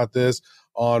talking about this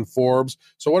on Forbes.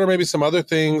 So what are maybe some other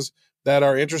things that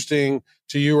are interesting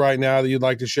to you right now that you'd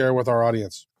like to share with our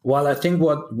audience? Well, I think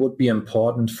what would be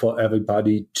important for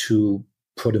everybody to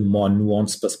put a more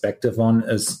nuanced perspective on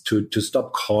is to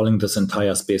stop calling this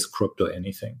entire space crypto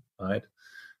anything, right?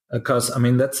 Because, I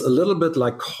mean, that's a little bit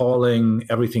like calling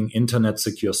everything internet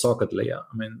secure socket layer.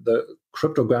 I mean, the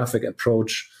cryptographic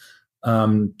approach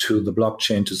to the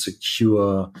blockchain to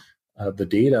secure the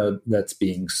data that's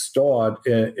being stored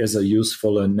is a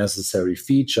useful and necessary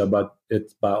feature, but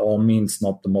it's by all means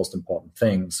not the most important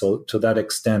thing. So to that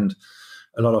extent,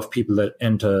 a lot of people that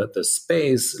enter the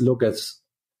space look at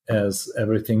as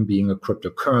everything being a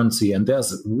cryptocurrency. And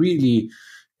there's really,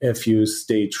 if you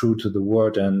stay true to the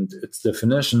word and its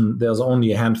definition, there's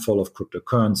only a handful of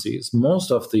cryptocurrencies.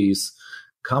 Most of these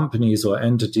companies or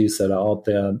entities that are out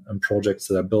there and projects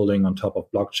that are building on top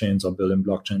of blockchains or building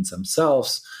blockchains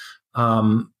themselves,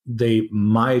 they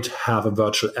might have a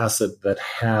virtual asset that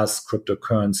has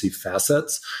cryptocurrency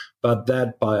facets, but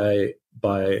that by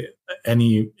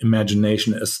any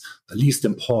imagination is the least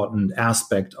important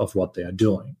aspect of what they are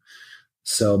doing.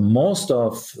 So most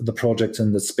of the projects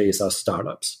in this space are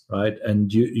startups, right?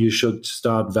 And you should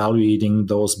start evaluating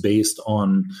those based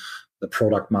on the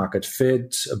product market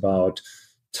fit, about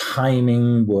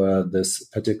timing, where this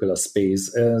particular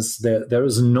space is. There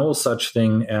is no such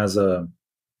thing as an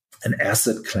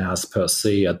asset class per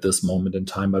se at this moment in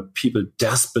time, but people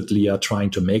desperately are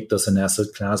trying to make this an asset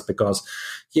class because,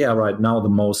 right now the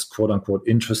most quote unquote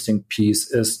interesting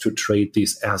piece is to trade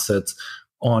these assets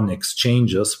on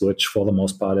exchanges, which for the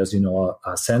most part, as you know,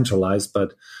 are centralized.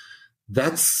 But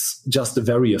that's just a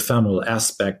very ephemeral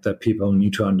aspect that people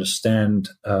need to understand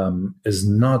is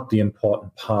not the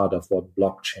important part of what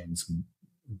blockchains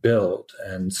build.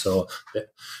 And so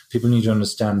people need to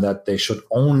understand that they should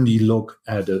only look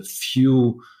at a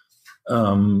few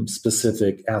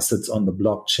specific assets on the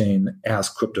blockchain as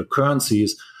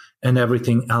cryptocurrencies, and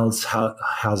everything else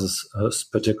has a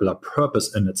particular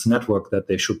purpose in its network that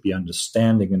they should be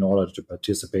understanding in order to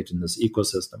participate in this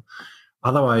ecosystem.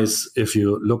 Otherwise, if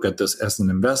you look at this as an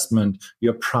investment,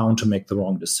 you're prone to make the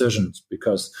wrong decisions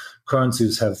because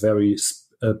currencies have very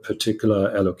particular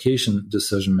allocation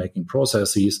decision-making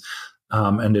processes.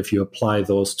 And if you apply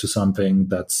those to something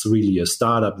that's really a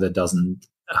startup that doesn't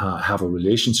have a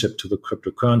relationship to the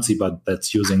cryptocurrency, but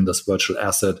that's using this virtual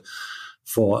asset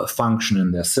for a function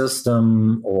in their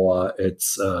system, or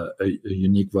it's a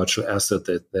unique virtual asset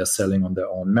that they're selling on their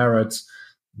own merits,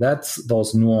 that's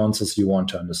those nuances you want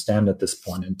to understand at this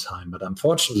point in time. But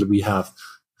unfortunately, we have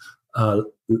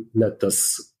let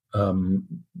this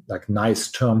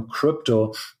nice term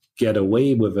crypto get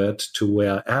away with it to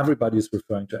where everybody's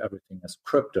referring to everything as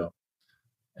crypto.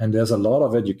 And there's a lot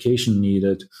of education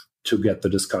needed to get the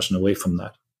discussion away from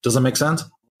that. Does that make sense?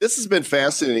 This has been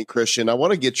fascinating, Christian. I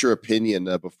want to get your opinion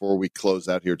before we close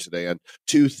out here today on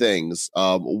two things.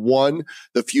 One,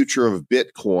 the future of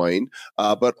Bitcoin,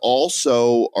 but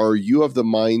also, are you of the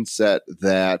mindset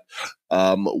that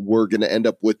we're going to end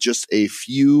up with just a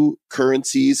few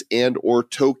currencies and or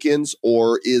tokens,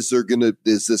 or is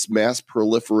this mass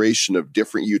proliferation of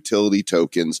different utility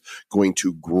tokens going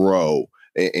to grow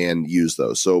and use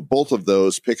those? So both of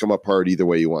those, pick them apart either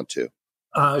way you want to.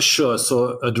 Sure.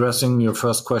 So addressing your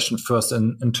first question first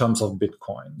in terms of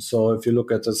Bitcoin. So if you look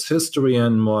at this history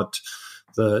and what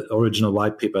the original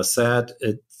white paper said,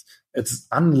 it's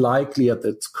unlikely at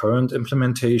its current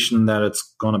implementation that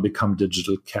it's going to become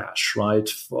digital cash, right?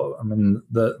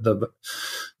 The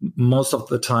most of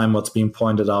the time what's being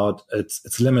pointed out,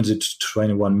 it's limited to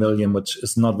 21 million, which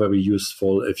is not very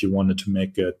useful if you wanted to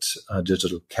make it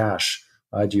digital cash,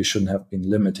 right? You shouldn't have been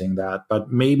limiting that,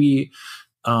 but maybe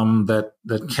that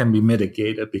can be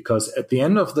mitigated, because at the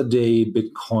end of the day,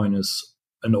 Bitcoin is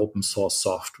an open source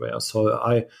software. So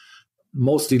I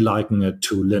mostly liken it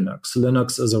to Linux.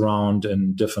 Linux is around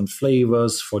in different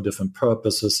flavors for different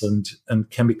purposes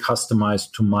and can be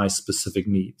customized to my specific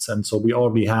needs. And so we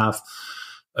already have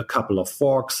a couple of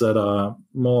forks that are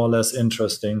more or less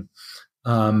interesting,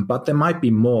 but there might be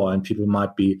more, and people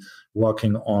might be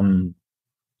working on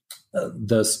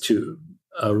this to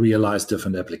realize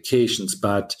different applications.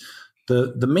 But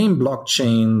the main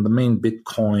blockchain, the main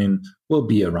Bitcoin will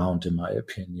be around, in my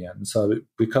opinion. So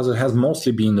because it has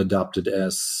mostly been adopted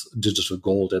as digital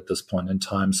gold at this point in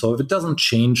time. So if it doesn't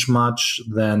change much,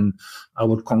 then I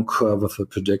would concur with the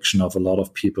prediction of a lot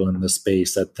of people in the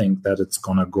space that think that it's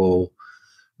going to go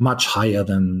much higher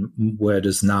than where it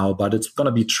is now, but it's going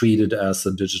to be treated as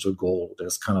a digital gold,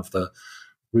 as kind of the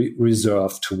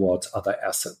reserve towards other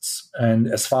assets. And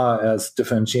as far as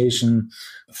differentiation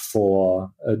for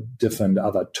different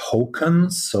other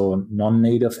tokens, so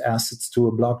non-native assets to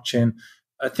a blockchain,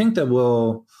 I think there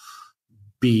will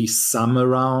be some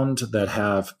around that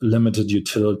have limited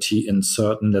utility in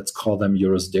certain, let's call them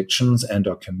jurisdictions and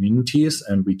or communities,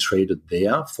 and we traded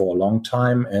there for a long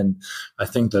time. And I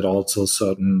think that also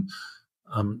certain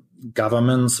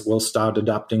governments will start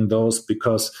adopting those,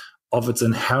 because of its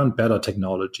inherent better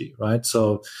technology, right?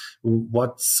 So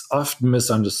what's often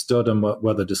misunderstood and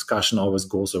where the discussion always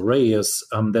goes away is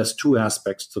there's two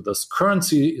aspects to this.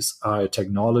 Currencies are a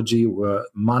technology where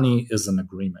money is an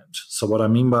agreement. So what I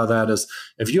mean by that is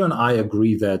if you and I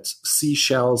agree that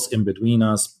seashells in between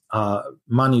us are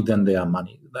money, then they are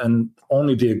money. And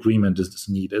only the agreement is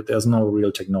needed. There's no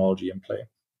real technology in play.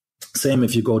 Same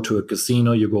if you go to a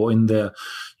casino, you go in there,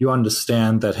 you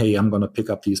understand that, hey, I'm going to pick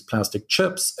up these plastic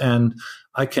chips and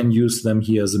I can use them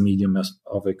here as a medium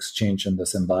of exchange in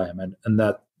this environment. And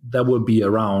that will be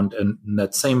around. And in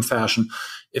that same fashion,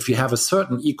 if you have a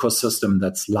certain ecosystem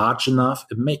that's large enough,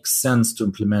 it makes sense to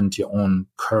implement your own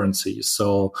currency.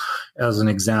 So as an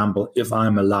example, if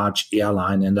I'm a large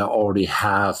airline and I already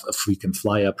have a frequent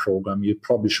flyer program, you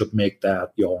probably should make that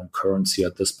your own currency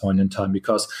at this point in time,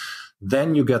 because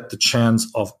then you get the chance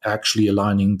of actually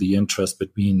aligning the interest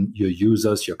between your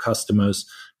users, your customers,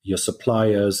 your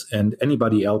suppliers, and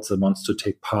anybody else that wants to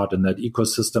take part in that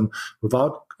ecosystem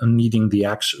without needing the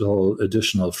actual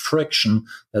additional friction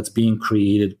that's being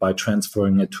created by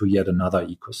transferring it to yet another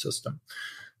ecosystem.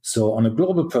 So on a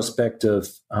global perspective,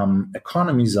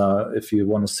 economies are, if you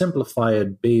want to simplify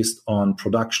it, based on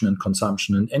production and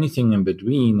consumption, and anything in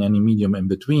between, any medium in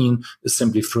between, is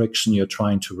simply friction you're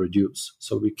trying to reduce.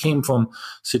 So we came from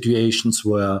situations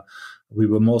where we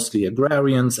were mostly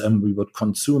agrarians and we would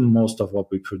consume most of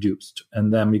what we produced.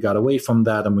 And then we got away from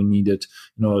that and we needed,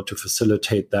 in order to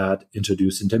facilitate that,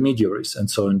 introduce intermediaries.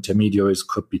 And so intermediaries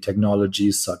could be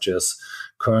technologies such as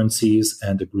currencies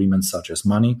and agreements such as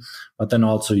money. But then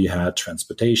also you had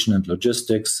transportation and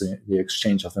logistics, the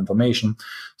exchange of information.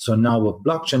 So now with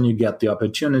blockchain, you get the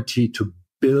opportunity to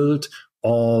build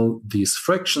all these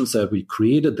frictions that we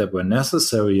created that were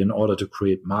necessary in order to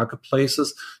create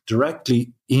marketplaces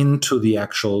directly into the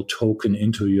actual token,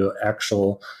 into your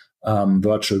actual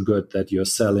virtual good that you're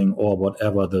selling, or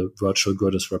whatever the virtual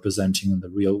good is representing in the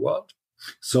real world.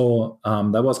 So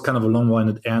that was kind of a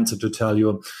long-winded answer to tell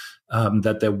you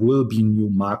that there will be new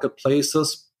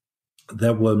marketplaces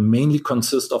that will mainly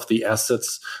consist of the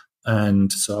assets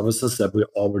and services that we're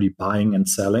already buying and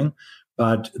selling,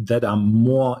 but that are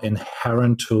more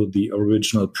inherent to the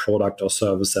original product or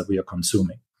service that we are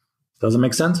consuming. Does it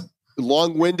make sense?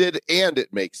 Long-winded, and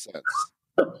it makes sense.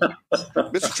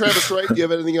 Mr. Travis Wright, do you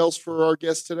have anything else for our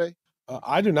guest today?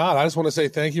 I do not. I just want to say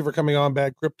thank you for coming on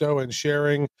Bad Crypto and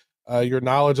sharing your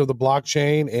knowledge of the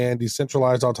blockchain and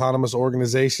decentralized autonomous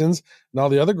organizations and all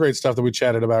the other great stuff that we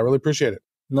chatted about. Really appreciate it.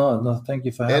 No, thank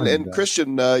you for having me. And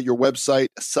Christian, your website,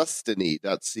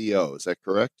 sustiny.co, is that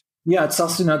correct? Yeah, it's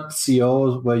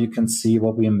sustiny.co, where you can see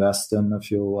what we invest in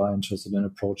if you are interested in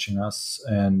approaching us.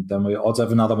 And then we also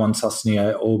have another one,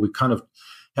 Sustiny.io. We kind of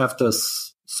have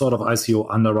this sort of ICO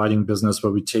underwriting business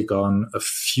where we take on a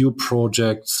few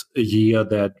projects a year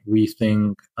that we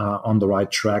think are on the right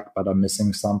track but are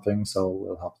missing something. So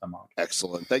we'll help them out.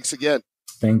 Excellent. Thanks again.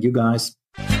 Thank you, guys.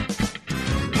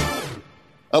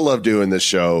 I love doing this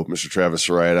show, Mr. Travis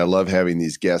Wright. I love having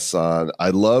these guests on.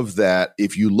 I love that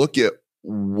if you look at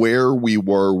where we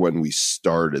were when we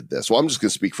started this. Well, I'm just going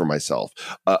to speak for myself.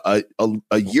 A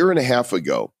year and a half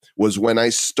ago was when I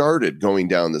started going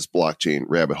down this blockchain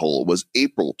rabbit hole. It was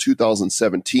April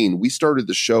 2017. We started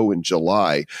the show in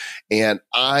July, and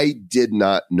I did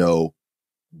not know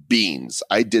beans.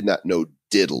 I did not know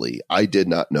diddly. I did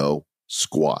not know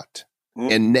squat.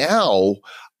 And now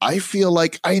I feel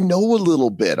like I know a little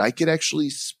bit. I can actually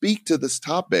speak to this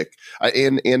topic,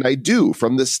 and I do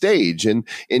from the stage. And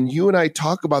you and I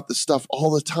talk about this stuff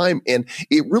all the time. And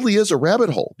it really is a rabbit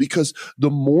hole, because the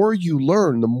more you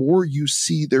learn, the more you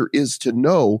see there is to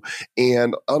know.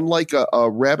 And unlike a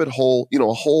rabbit hole,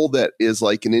 a hole that is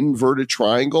like an inverted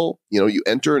triangle, you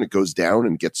enter and it goes down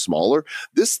and gets smaller.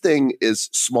 This thing is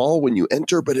small when you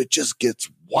enter, but it just gets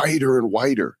wider and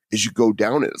wider as you go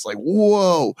down it. It's like,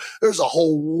 whoa, there's a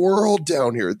whole world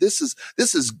down here. This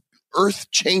is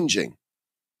earth changing.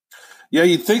 Yeah,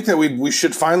 you'd think that we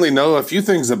should finally know a few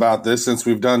things about this since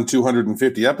we've done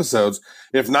 250 episodes.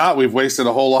 If not, we've wasted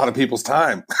a whole lot of people's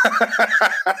time.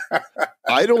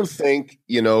 I don't think,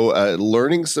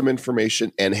 learning some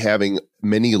information and having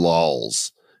many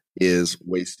lulls is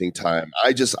wasting time.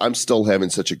 I'm still having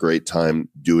such a great time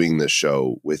doing this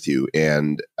show with you.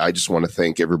 And I just want to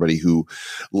thank everybody who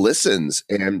listens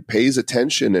and pays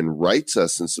attention and writes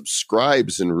us and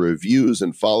subscribes and reviews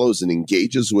and follows and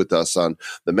engages with us on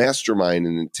the mastermind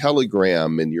and in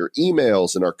Telegram and your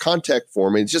emails and our contact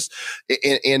form, and just,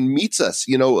 and meets us.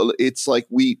 It's like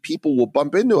people will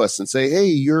bump into us and say, hey,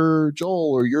 you're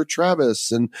Joel or you're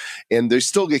Travis. And they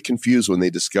still get confused when they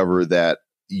discover that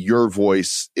your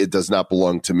voice, it does not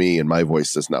belong to me and my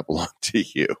voice does not belong to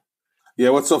you. Yeah,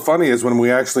 what's so funny is when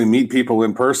we actually meet people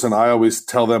in person, I always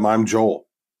tell them I'm Joel.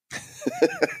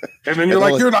 And then you're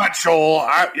like, you're not Joel.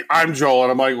 I'm Joel.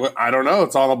 And I'm like, well, I don't know.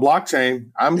 It's on a blockchain.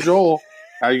 I'm Joel.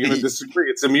 How are you going to disagree?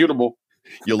 It's immutable.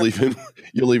 You'll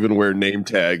even wear name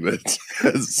tag that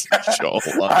says Joel.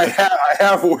 I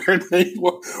have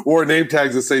wore name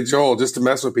tags that say Joel just to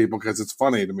mess with people because it's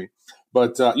funny to me.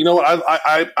 But you know what?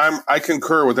 I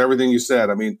concur with everything you said.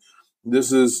 I mean, it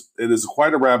is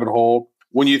quite a rabbit hole.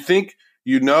 When you think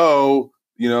you know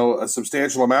a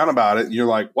substantial amount about it, you're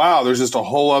like, wow, there's just a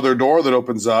whole other door that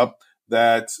opens up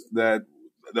that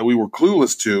we were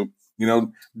clueless to.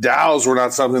 DAOs were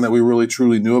not something that we really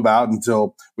truly knew about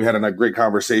until we had a great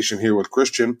conversation here with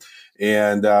Christian.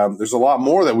 And there's a lot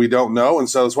more that we don't know. And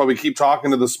so that's why we keep talking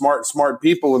to the smart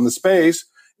people in the space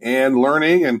and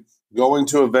learning and going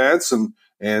to events and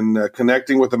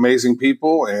connecting with amazing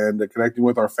people and connecting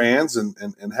with our fans and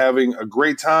having a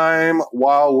great time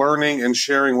while learning and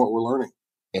sharing what we're learning.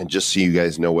 And just so you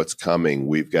guys know what's coming,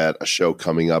 we've got a show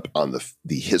coming up on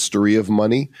the history of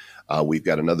money. We've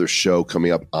got another show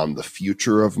coming up on the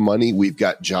future of money. We've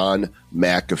got John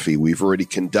McAfee. We've already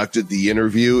conducted the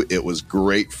interview. It was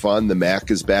great fun. The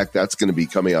Mac is back. That's going to be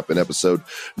coming up in episode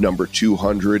number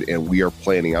 200. And we are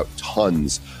planning out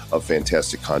tons of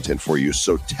fantastic content for you.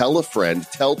 So tell a friend,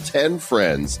 tell 10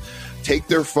 friends, take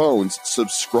their phones,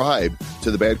 subscribe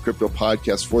to the Bad Crypto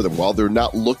Podcast for them while they're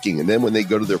not looking. And then when they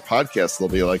go to their podcast, they'll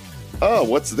be like, oh,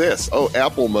 what's this? Oh,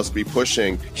 Apple must be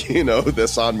pushing,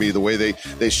 this on me the way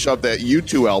they shoved that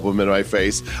U2 album in my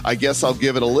face. I guess I'll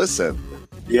give it a listen.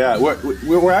 Yeah,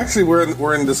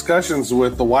 we're in discussions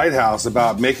with the White House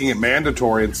about making it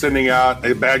mandatory and sending out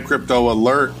a Bad Crypto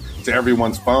alert to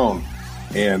everyone's phone.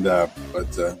 And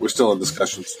but we're still in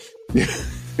discussions.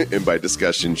 And by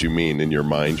discussions, you mean in your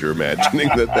mind, you're imagining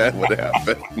that would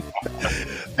happen.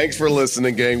 Thanks for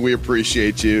listening, gang. We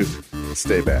appreciate you.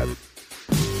 Stay bad.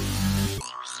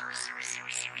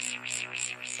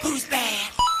 Who's bad?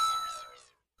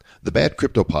 The Bad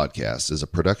Crypto Podcast is a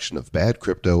production of Bad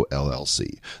Crypto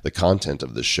LLC. The content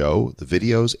of the show, the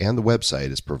videos, and the website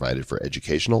is provided for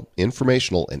educational,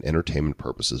 informational, and entertainment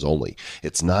purposes only.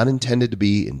 It's not intended to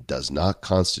be and does not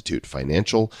constitute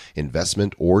financial,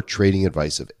 investment, or trading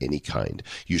advice of any kind.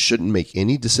 You shouldn't make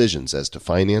any decisions as to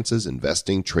finances,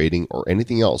 investing, trading, or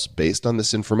anything else based on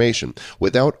this information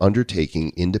without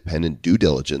undertaking independent due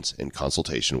diligence and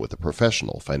consultation with a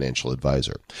professional financial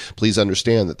advisor. Please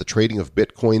understand that the trading of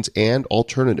Bitcoins and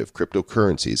alternative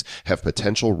cryptocurrencies have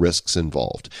potential risks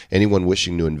involved. Anyone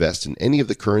wishing to invest in any of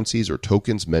the currencies or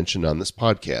tokens mentioned on this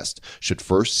podcast should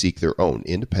first seek their own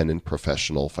independent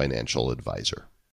professional financial advisor.